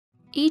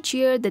Each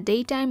year, the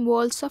daytime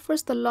world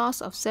suffers the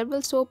loss of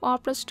several soap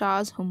opera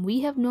stars whom we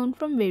have known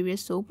from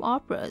various soap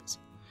operas.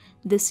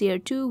 This year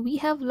too, we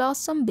have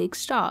lost some big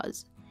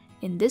stars.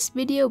 In this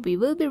video, we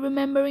will be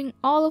remembering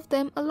all of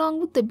them along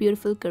with the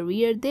beautiful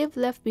career they've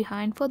left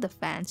behind for the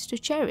fans to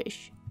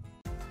cherish.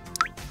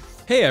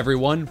 Hey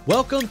everyone,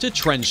 welcome to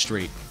Trend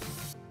Street.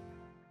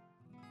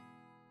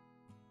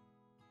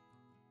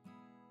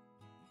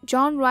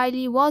 John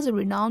Riley was a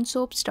renowned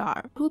soap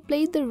star who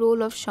played the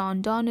role of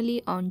Sean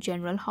Donnelly on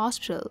General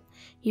Hospital.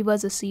 He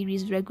was a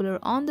series regular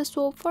on the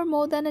soap for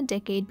more than a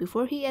decade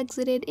before he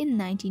exited in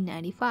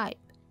 1995.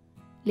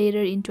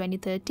 Later in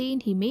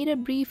 2013, he made a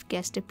brief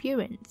guest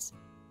appearance.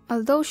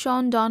 Although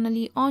Sean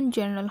Donnelly on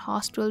General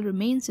Hospital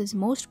remains his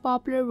most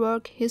popular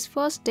work, his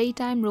first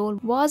daytime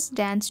role was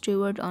Dan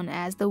Stewart on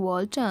As the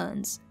World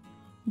Turns.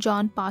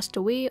 John passed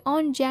away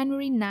on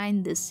January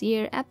 9 this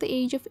year at the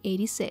age of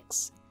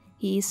 86.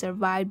 He is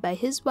survived by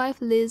his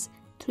wife Liz,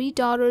 3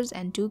 daughters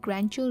and 2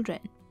 grandchildren.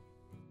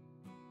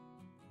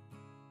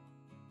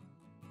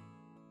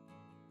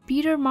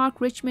 Peter Mark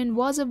Richmond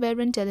was a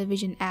veteran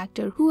television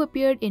actor who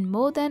appeared in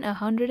more than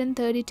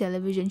 130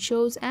 television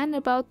shows and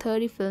about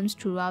 30 films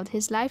throughout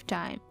his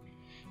lifetime.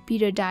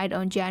 Peter died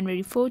on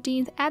January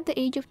 14th at the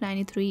age of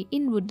 93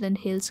 in Woodland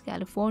Hills,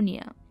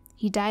 California.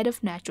 He died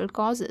of natural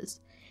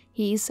causes.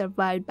 He is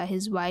survived by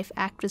his wife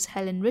actress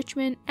Helen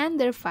Richmond and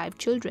their 5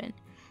 children.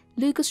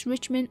 Lucas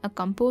Richmond, a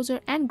composer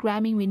and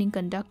Grammy-winning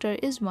conductor,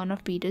 is one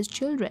of Peter's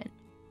children.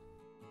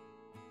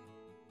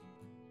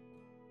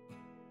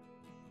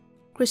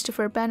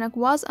 Christopher Pennock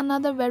was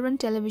another veteran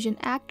television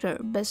actor,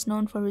 best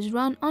known for his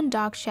run on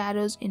Dark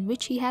Shadows, in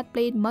which he had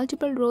played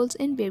multiple roles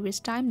in various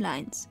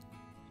timelines.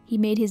 He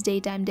made his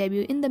daytime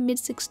debut in the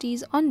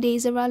mid-60s on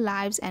Days of Our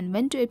Lives and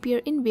went to appear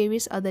in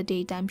various other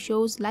daytime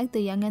shows like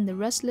The Young and the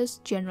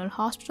Restless, General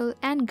Hospital,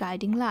 and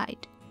Guiding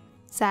Light.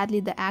 Sadly,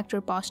 the actor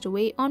passed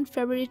away on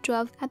February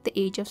 12th at the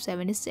age of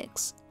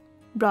 76.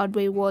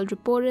 Broadway World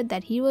reported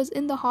that he was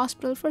in the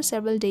hospital for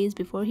several days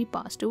before he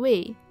passed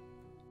away.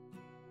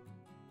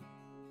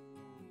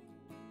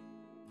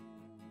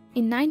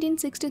 In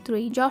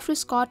 1963, Geoffrey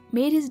Scott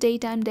made his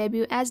daytime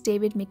debut as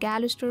David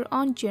McAllister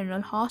on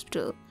General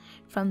Hospital.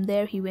 From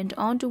there, he went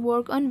on to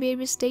work on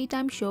various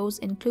daytime shows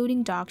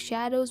including Dark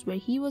Shadows, where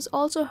he was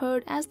also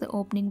heard as the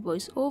opening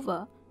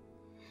voiceover.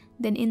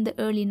 Then in the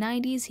early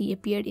 90s, he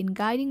appeared in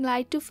Guiding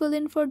Light to fill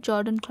in for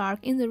Jordan Clark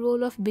in the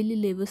role of Billy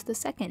Lewis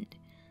II.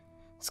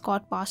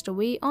 Scott passed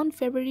away on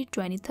February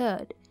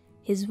 23rd.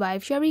 His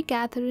wife Sherry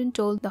Catherine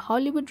told The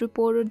Hollywood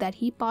Reporter that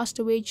he passed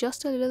away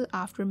just a little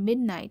after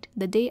midnight,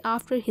 the day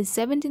after his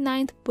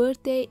 79th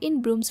birthday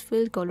in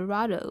Broomfield,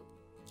 Colorado.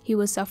 He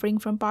was suffering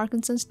from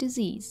Parkinson's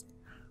disease.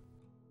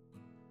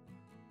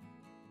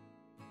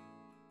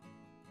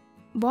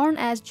 Born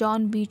as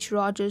John Beach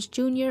Rogers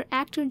Jr.,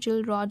 actor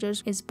Jill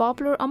Rogers is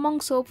popular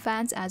among soap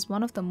fans as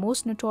one of the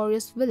most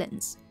notorious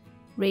villains.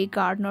 Ray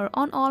Gardner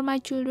on All My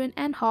Children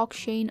and Hawk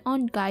Shane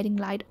on Guiding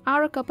Light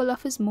are a couple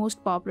of his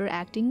most popular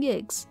acting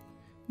gigs.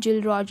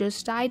 Jill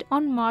Rogers died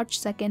on March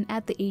 2nd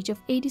at the age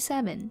of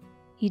 87.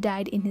 He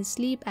died in his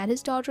sleep at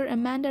his daughter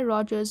Amanda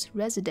Rogers'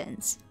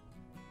 residence.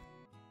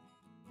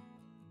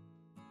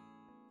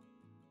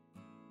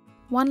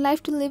 One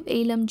Life to Live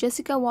alum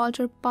Jessica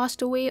Walter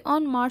passed away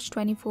on March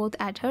 24th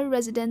at her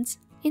residence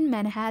in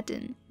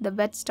Manhattan. The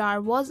vet star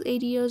was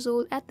 80 years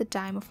old at the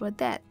time of her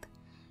death.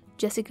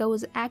 Jessica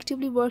was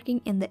actively working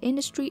in the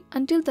industry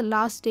until the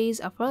last days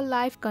of her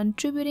life,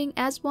 contributing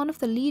as one of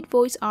the lead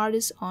voice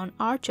artists on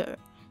Archer.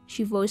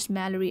 She voiced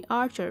Mallory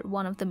Archer,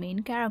 one of the main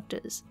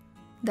characters.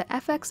 The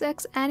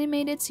FXX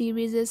animated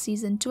series'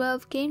 season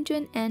 12 came to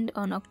an end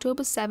on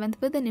October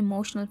 7th with an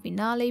emotional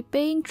finale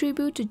paying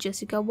tribute to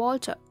Jessica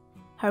Walter.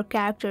 Her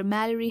character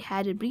Mallory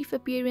had a brief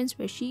appearance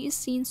where she is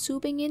seen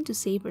swooping in to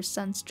save her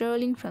son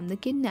Sterling from the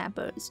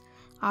kidnappers.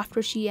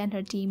 After she and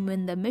her team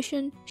win the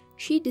mission,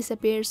 she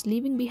disappears,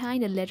 leaving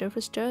behind a letter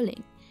for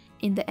Sterling.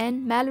 In the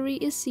end, Mallory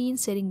is seen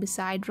sitting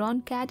beside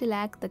Ron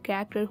Cadillac, the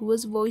character who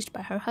was voiced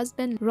by her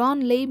husband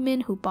Ron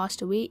Leibman, who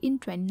passed away in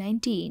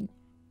 2019.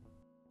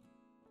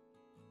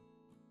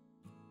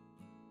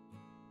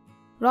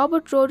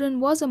 Robert Rodin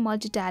was a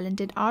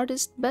multi-talented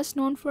artist best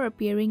known for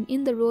appearing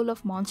in the role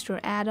of Monster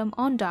Adam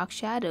on Dark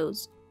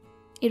Shadows.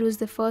 It was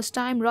the first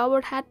time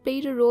Robert had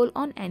played a role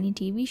on any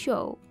TV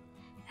show.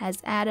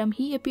 As Adam,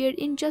 he appeared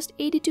in just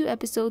 82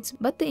 episodes,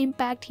 but the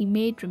impact he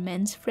made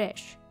remains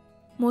fresh.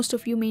 Most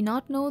of you may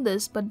not know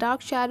this, but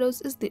Dark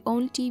Shadows is the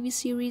only TV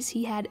series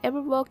he had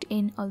ever worked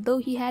in, although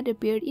he had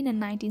appeared in a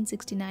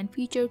 1969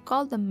 feature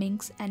called The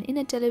Minx and in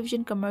a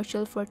television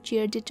commercial for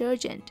Cheer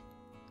detergent.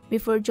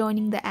 Before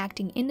joining the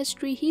acting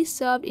industry, he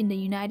served in the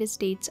United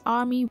States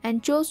Army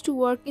and chose to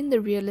work in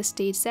the real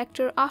estate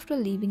sector after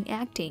leaving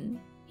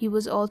acting. He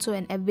was also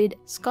an avid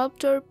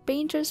sculptor,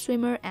 painter,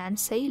 swimmer, and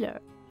sailor.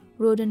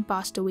 Rodin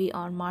passed away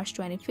on March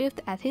 25th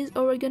at his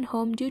Oregon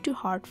home due to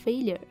heart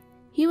failure.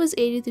 He was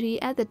 83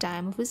 at the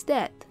time of his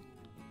death.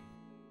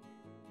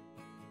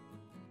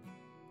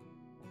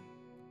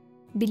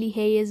 Billy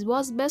Hayes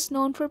was best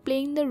known for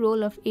playing the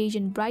role of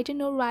Agent Brighton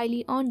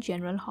O'Reilly on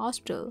General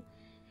Hospital.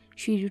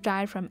 She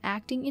retired from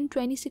acting in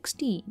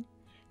 2016.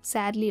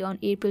 Sadly, on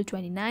April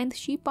 29th,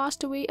 she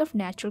passed away of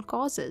natural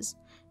causes.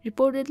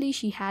 Reportedly,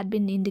 she had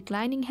been in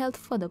declining health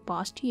for the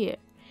past year.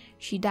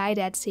 She died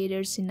at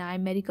Cedars-Sinai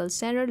Medical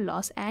Center,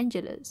 Los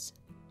Angeles.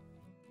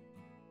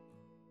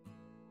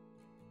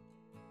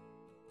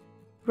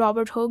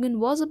 Robert Haugen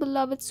was a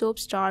beloved soap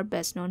star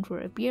best known for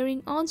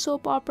appearing on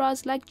soap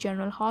operas like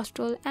General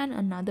Hospital and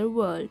Another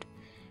World.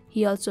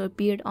 He also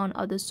appeared on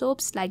other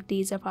soaps like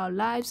Days of Our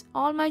Lives,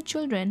 All My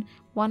Children,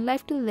 One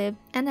Life to Live,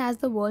 and As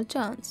the World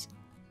Turns.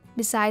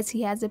 Besides,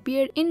 he has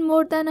appeared in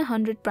more than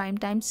 100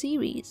 primetime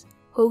series.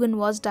 Haugen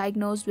was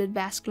diagnosed with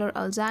vascular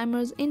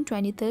Alzheimer's in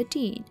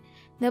 2013.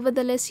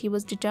 Nevertheless, he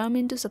was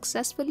determined to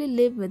successfully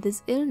live with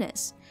his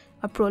illness.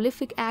 A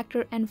prolific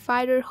actor and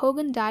fighter,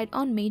 Haugen died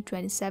on May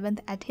 27th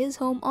at his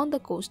home on the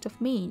coast of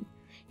Maine.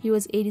 He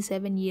was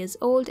 87 years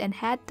old and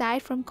had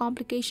died from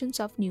complications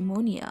of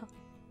pneumonia.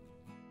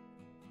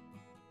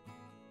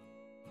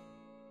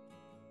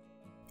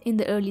 In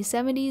the early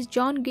 70s,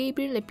 John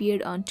Gabriel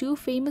appeared on two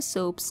famous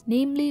soaps,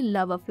 namely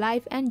Love of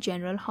Life and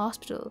General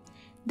Hospital.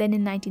 Then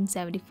in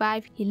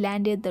 1975, he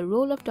landed the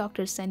role of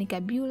Dr. Seneca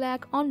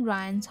Bulak on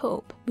Ryan's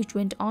Hope, which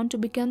went on to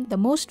become the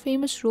most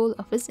famous role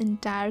of his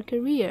entire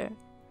career.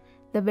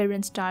 The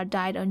veteran star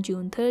died on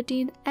June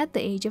 13th at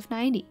the age of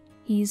 90.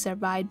 He is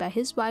survived by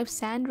his wife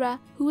Sandra,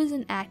 who is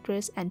an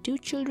actress, and two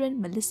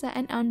children, Melissa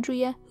and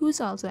Andrea, who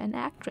is also an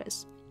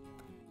actress.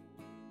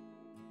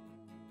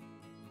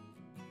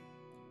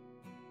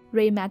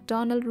 Ray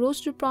McDonald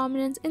rose to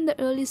prominence in the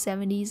early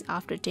 70s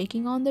after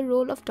taking on the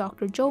role of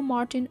Dr. Joe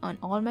Martin on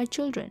All My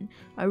Children,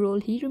 a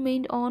role he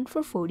remained on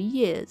for 40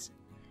 years.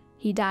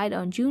 He died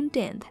on June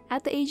 10th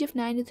at the age of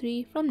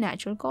 93 from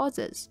natural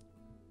causes.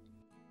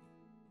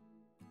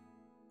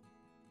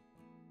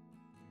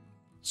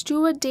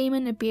 Stuart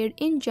Damon appeared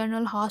in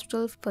General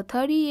Hospital for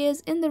 30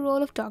 years in the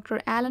role of Dr.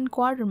 Alan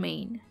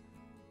Quatermain.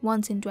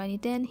 Once in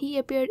 2010, he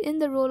appeared in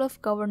the role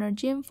of Governor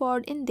Jim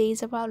Ford in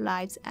Days of Our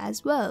Lives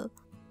as well.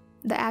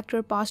 The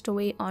actor passed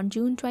away on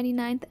June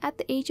 29th at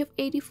the age of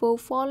 84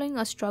 following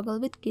a struggle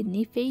with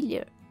kidney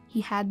failure.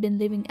 He had been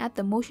living at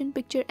the Motion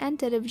Picture and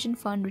Television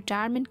Fund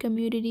retirement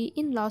community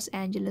in Los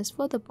Angeles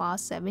for the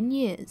past 7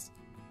 years.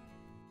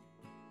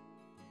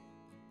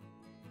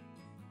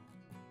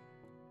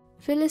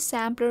 Phyllis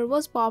Sampler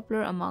was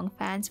popular among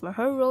fans for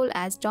her role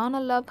as Donna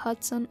Love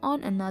Hudson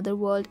on Another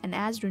World and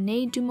as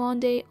Renee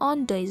Dumonde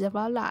on Days of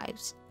Our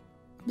Lives.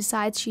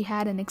 Besides, she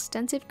had an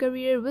extensive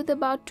career with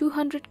about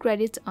 200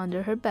 credits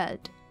under her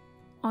belt.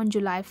 On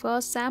July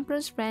 1st,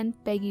 Sampler's friend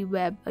Peggy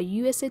Webb, a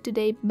USA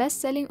Today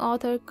best-selling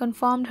author,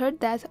 confirmed her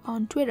death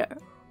on Twitter.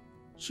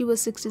 She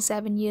was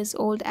 67 years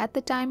old at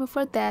the time of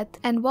her death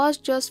and was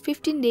just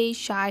 15 days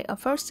shy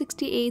of her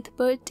 68th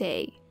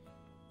birthday.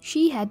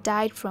 She had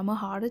died from a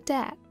heart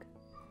attack.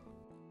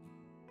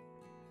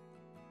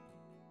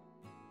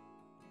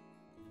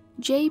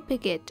 Jay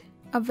Pickett,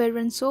 a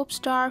veteran soap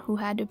star who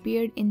had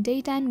appeared in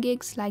daytime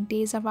gigs like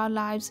Days of Our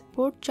Lives,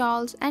 Port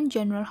Charles, and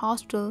General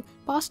Hospital,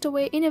 passed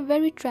away in a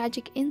very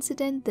tragic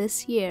incident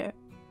this year.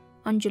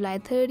 On July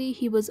 30,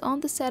 he was on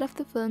the set of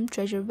the film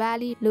Treasure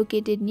Valley,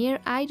 located near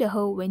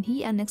Idaho, when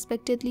he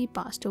unexpectedly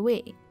passed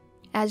away.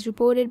 As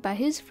reported by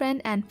his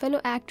friend and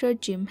fellow actor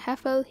Jim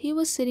Heffel, he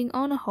was sitting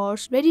on a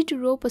horse ready to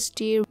rope a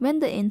steer when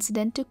the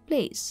incident took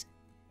place.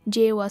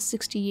 Jay was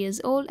 60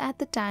 years old at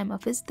the time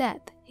of his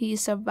death. He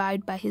is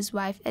survived by his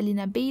wife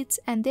Elena Bates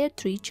and their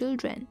 3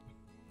 children.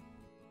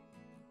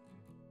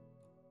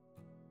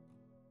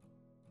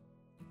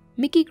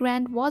 Mickey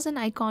Grant was an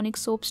iconic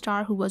soap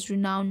star who was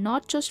renowned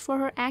not just for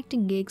her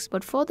acting gigs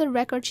but for the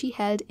record she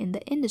held in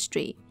the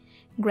industry.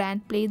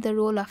 Grant played the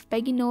role of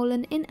Peggy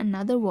Nolan in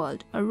Another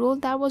World, a role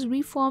that was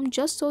reformed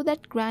just so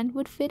that Grant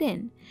would fit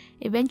in.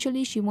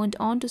 Eventually, she went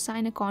on to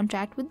sign a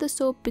contract with the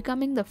soap,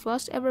 becoming the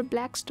first ever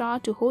black star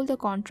to hold a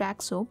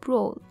contract soap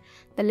role.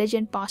 The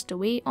legend passed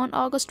away on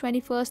August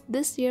 21st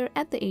this year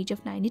at the age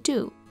of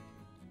 92.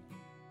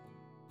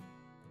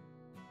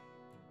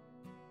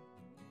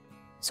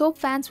 Soap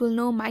fans will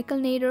know Michael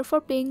Nader for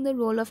playing the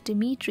role of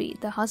Dimitri,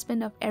 the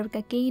husband of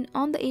Erica Kane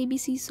on the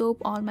ABC soap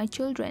All My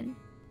Children.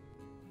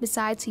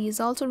 Besides, he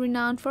is also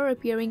renowned for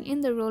appearing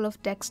in the role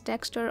of Dex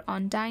Dexter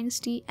on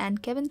Dynasty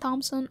and Kevin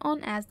Thompson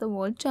on As the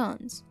World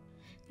Turns.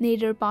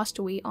 Nader passed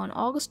away on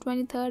August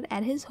 23rd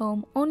at his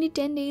home, only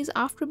 10 days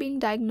after being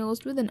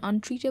diagnosed with an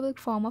untreatable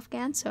form of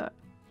cancer.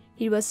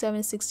 He was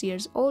 76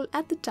 years old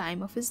at the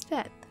time of his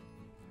death.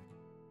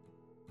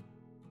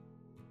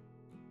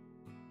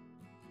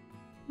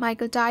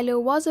 Michael Tyler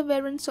was a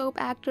veteran soap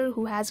actor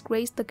who has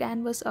graced the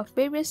canvas of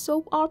various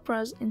soap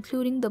operas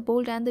including The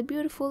Bold and the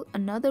Beautiful,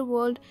 Another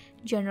World,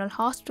 General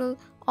Hospital,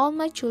 All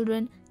My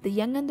Children, The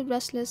Young and the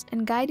Restless,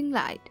 and Guiding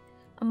Light.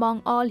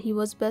 Among all, he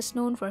was best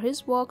known for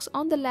his works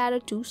on the latter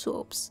 2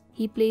 soaps.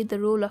 He played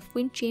the role of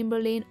Quint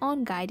Chamberlain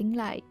on Guiding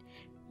Light.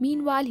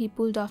 Meanwhile, he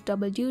pulled off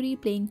double duty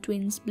playing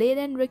twins Blade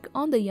and Rick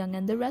on The Young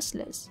and the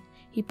Restless.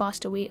 He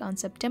passed away on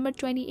September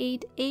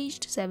 28,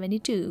 aged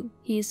 72.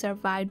 He is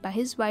survived by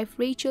his wife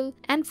Rachel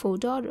and 4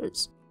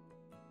 daughters.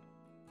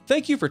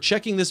 Thank you for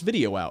checking this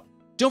video out.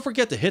 Don't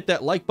forget to hit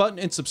that like button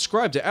and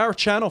subscribe to our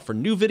channel for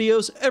new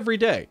videos every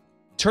day.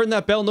 Turn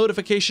that bell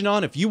notification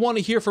on if you want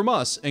to hear from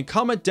us, and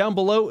comment down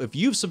below if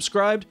you've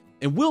subscribed,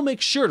 and we'll make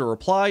sure to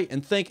reply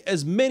and thank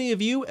as many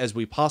of you as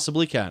we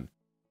possibly can.